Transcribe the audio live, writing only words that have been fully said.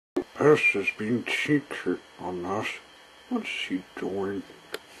Percy's been cheeky on us. What's he doing?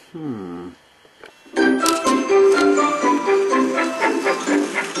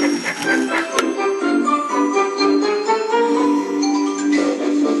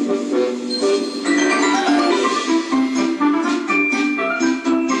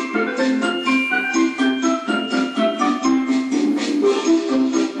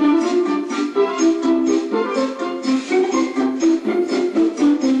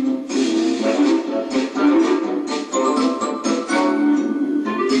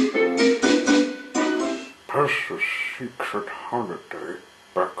 Percy's secret holiday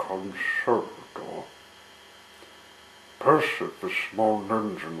back on Sodor. Percy, the small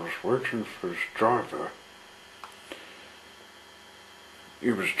engine, was waiting for his driver.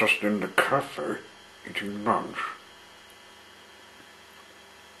 He was just in the cafe eating lunch.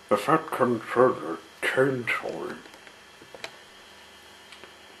 The fat controller came to him.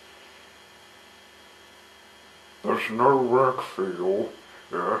 There's no work for you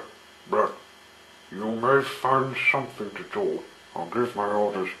here, but you may find something to do. I'll give my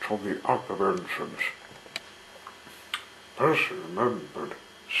orders to the other engines. Percy remembered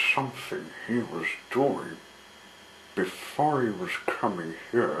something he was doing. Before he was coming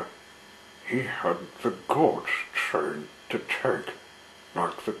here, he had the goods train to take,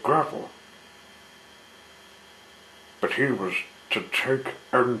 like the gravel. But he was to take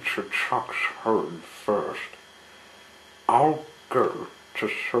empty trucks home first. I'll go to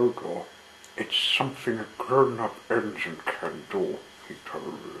Sodor. It's something a grown-up engine can do, he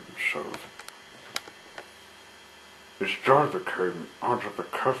told himself. His driver came out of the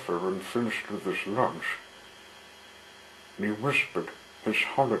cafe and finished with his lunch. And he whispered his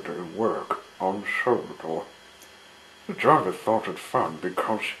holiday work on Sodor. The driver thought it fun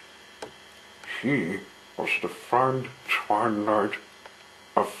because he was to find Twilight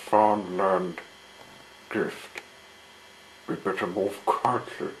a farmland gift. We'd better move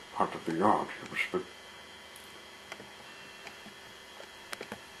quietly out of the yard, he whispered.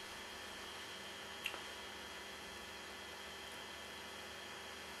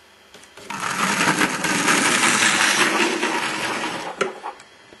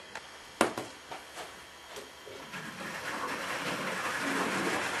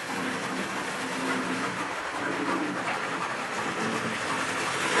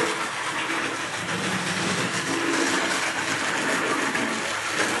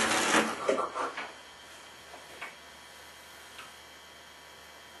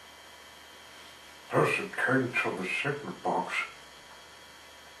 Percy came to the signal box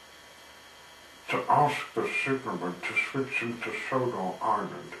to ask the signalman to switch into Sodor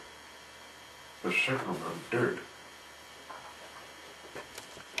Island. The signalman did.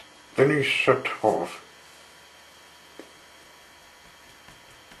 Then he set off.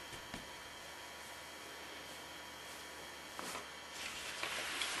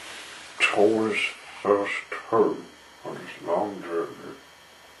 To his first home on his long journey.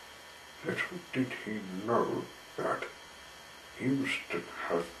 Little did he know that he was to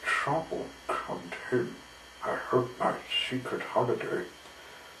have trouble come to him. I hope my secret holiday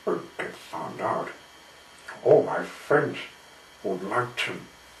won't get found out. All my friends would like to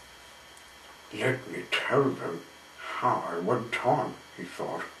let me tell them how I went on, he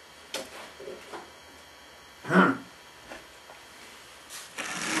thought.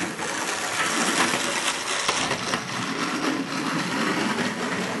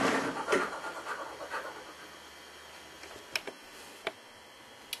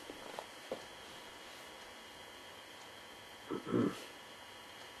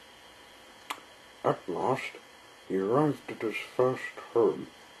 At last, he arrived at his first home.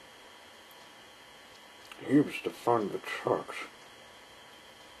 He was to find the trucks.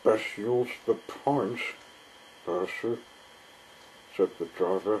 Best use the points, Percy, said the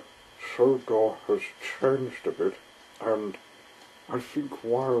driver. Sodor has changed a bit, and I think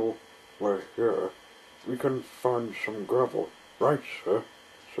while we're here, we can find some gravel. Right, sir,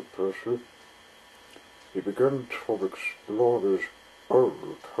 said Percy. He began to explore his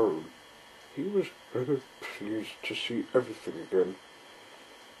old home. He was very pleased to see everything again.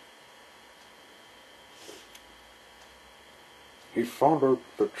 He followed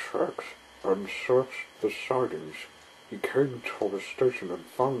the tracks and searched the sidings. He came to the station and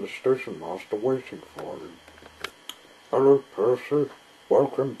found the station master waiting for him. Hello, Percy.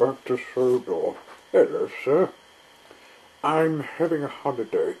 Welcome back to Sodor. Hello, sir. I'm having a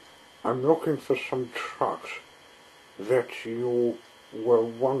holiday. I'm looking for some trucks that you were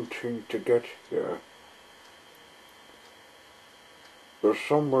wanting to get here. They're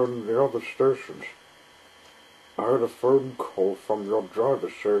somewhere in the other stations. I had a phone call from your driver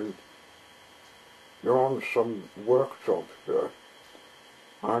saying you're on some work job here.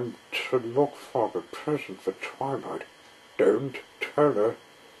 I'm to look for the present for Twilight. Don't tell her.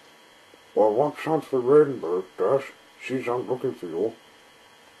 Well, watch out for Rainbow, Dash. She's out looking for you.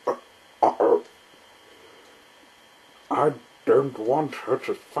 Uh-oh. I don't want her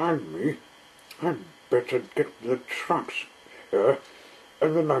to find me. I'd better get the trucks here,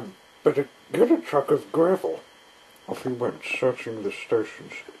 and then I'd better get a truck of gravel. Off he went, searching the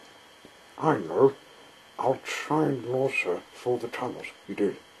stations. I know. I'll try and lure her for the tunnels. He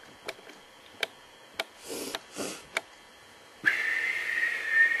did.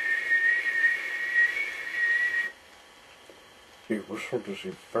 He whistled as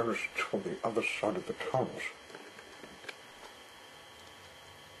he vanished toward the other side of the tunnels.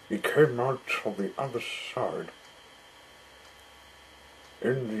 He came out to the other side,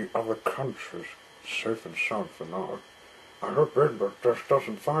 in the other countries, safe and sound for now. I hope Edward just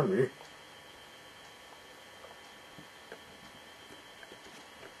doesn't find me.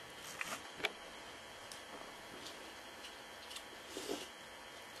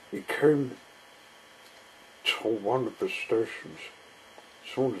 He came to one of the stations.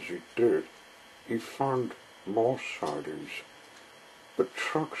 As soon as he did, he found more sidings. The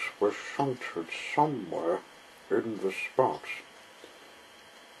trucks were shunted somewhere in the spots.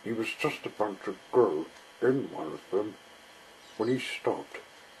 He was just about to go in one of them when he stopped.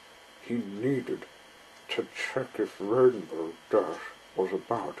 He needed to check if Rainbow Dash was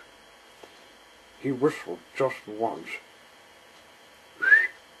about. He whistled just once.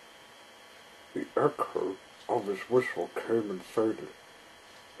 The echo of his whistle came and faded.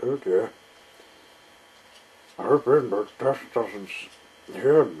 Oh dear. I hope Rainbow Dash doesn't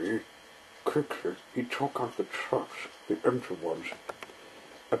hear me. Quickly, he took out the trucks, the empty ones.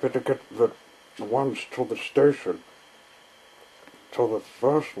 I better get the ones to the station. To the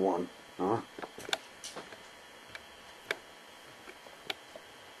first one, huh?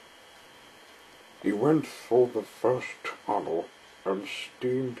 He went through the first tunnel and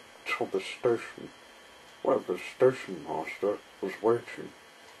steamed to the station, where the station master was waiting.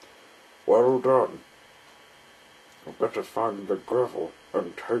 Well done. You'll better find the gravel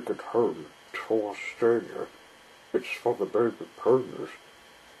and take it home to Australia. It's for the baby ponies.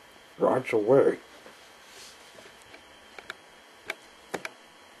 Right away.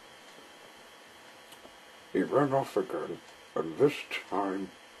 He ran off again, and this time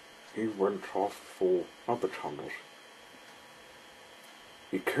he went off for other tunnels.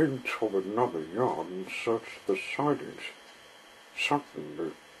 He came to another yard and searched the sidings.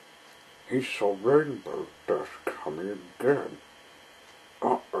 Suddenly, he saw Rainbow Dash coming again.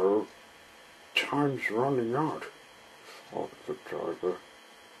 Uh-oh, time's running out, thought the driver.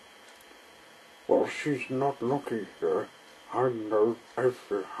 Well, she's not looking here. I know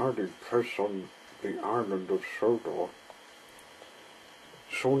every hiding place on the island of Sodor.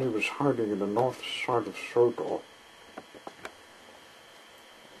 Soon he was hiding in the north side of Sodor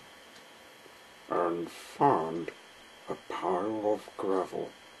and found a pile of gravel.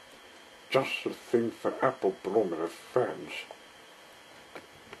 Just the thing for Apple Bloom and her friends.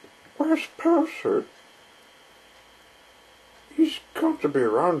 Where's Percy? He's got to be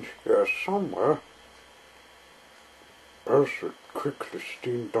around here somewhere. Percy quickly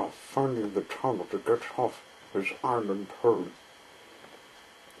steamed off, finding the tunnel to get off his island home.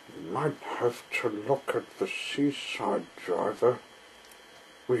 We might have to look at the seaside, driver.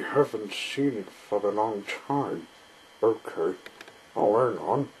 We haven't seen it for a long time. Okay. Oh, hang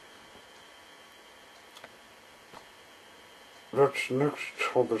on. That's next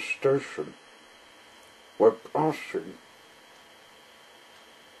to the station. We're passing.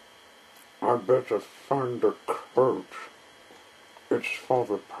 I better find a coach. It's for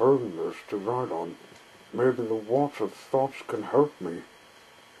the ponies to ride on. Maybe the water thoughts can help me.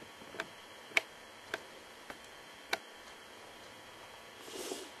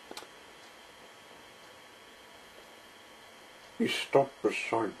 He stopped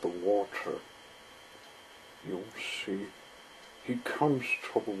beside the water. You'll see. He comes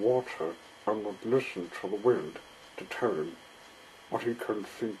to the water and would listen to the wind to tell him what he can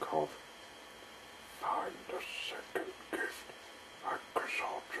think of. Find a second gift, like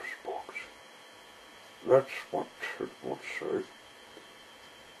Cassandra's box. That's what it would say.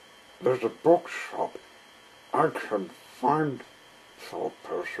 There's a bookshop. I can find, thought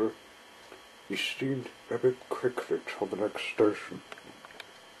Percy. He steamed a bit quickly to the next station.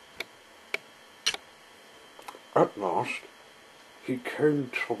 At last, he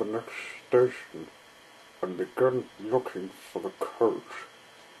came to the next station and began looking for the coach.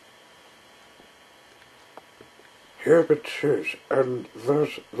 Here it is, and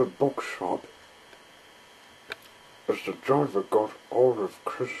there's the bookshop. As the driver got all of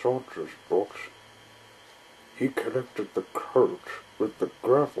Chris Archer's books, he connected the coach with the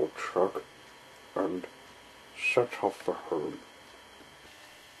gravel truck and set off for home.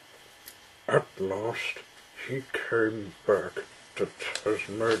 At last, he came back to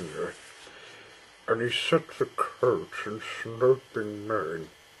Tasmania, and he set the coach in sloping Maine,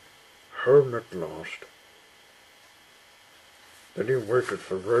 home at last. Then he waited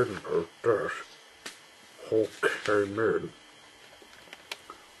for Rainbow Dash. Hawk came in.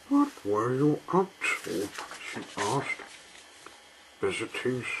 "What were you up to?" she asked.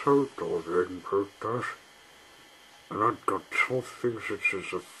 "Visiting Sodor, Rainbow Dash, and I'd got 12 things as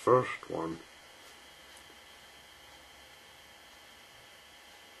the first one."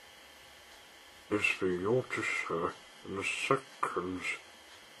 "Is for you to say, and the second's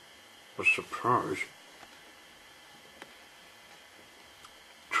a surprise."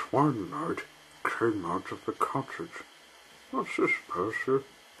 Twilight came out of the cottage. "What's this, Percy?"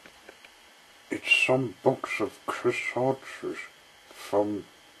 "It's some books of Chris Archer's from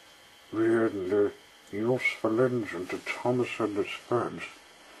really useful engine to Thomas and his friends."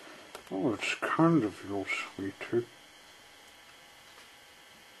 "Oh, it's kind of you, sweetie.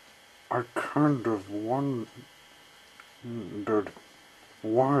 I kind of wondered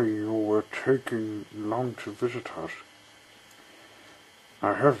why you were taking long to visit us.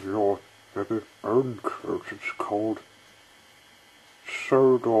 I have your very own coach. It's called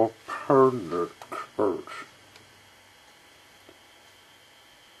Sodor Pony Coach.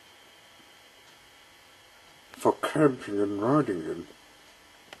 For camping and riding in.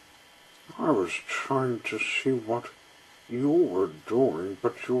 I was trying to see what you were doing,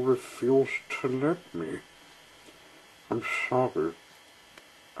 but you refused to let me. I'm sorry.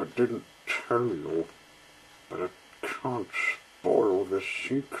 I didn't tell you, but I can't spoil the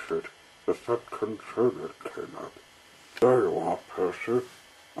secret if that controller came up." "There you are, Percy.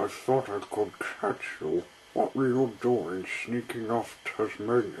 I thought I could catch you. What were you doing sneaking off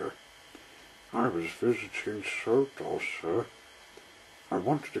Tasmania?" "I was visiting Sodor, sir. I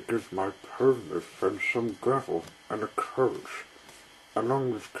wanted to give my pony friend some gravel and a coach,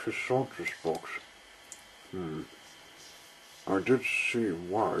 along with Cassandra's box." "I did see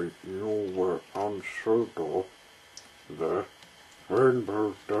why you were on Sodor there.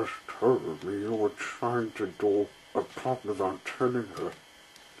 Rainbow Dash told me you were trying to do a plot without telling her."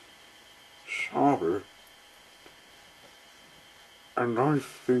 "Sorry. And I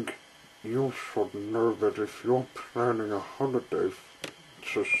think you should know that if you're planning a holiday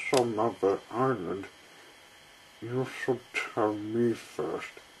to some other island, you should tell me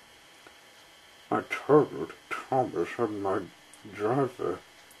first. I told Thomas and my driver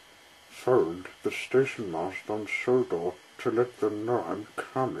phoned the station master on Sodor to let them know I'm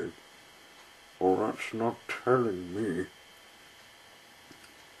coming. Well, that's not telling me.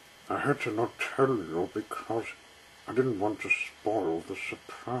 I had to not tell you because I didn't want to spoil the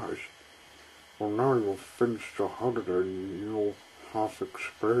surprise. Well, now you've finished your holiday and you'll half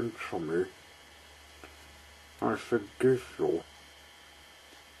explain to me. I forgive you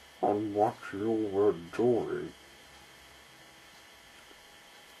on what you were doing."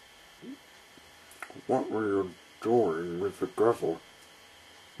 "What were you doing with the gravel?"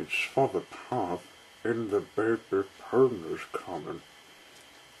 "It's for the path in the baby pony's common.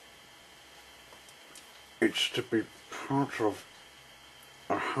 It's to be part of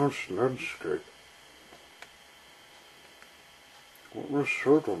a house landscape." "What was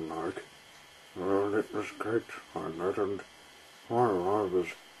Sodor like?" "Well, it was great twilight, and while I was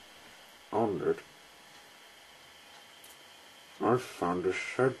on it, I found a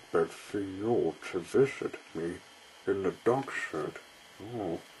shed bed for you to visit me in the dog shed."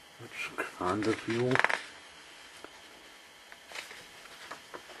 "Oh, that's kind of you."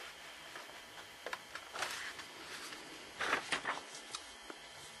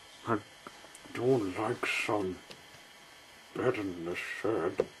 "I do like some bed in the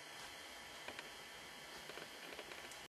shed."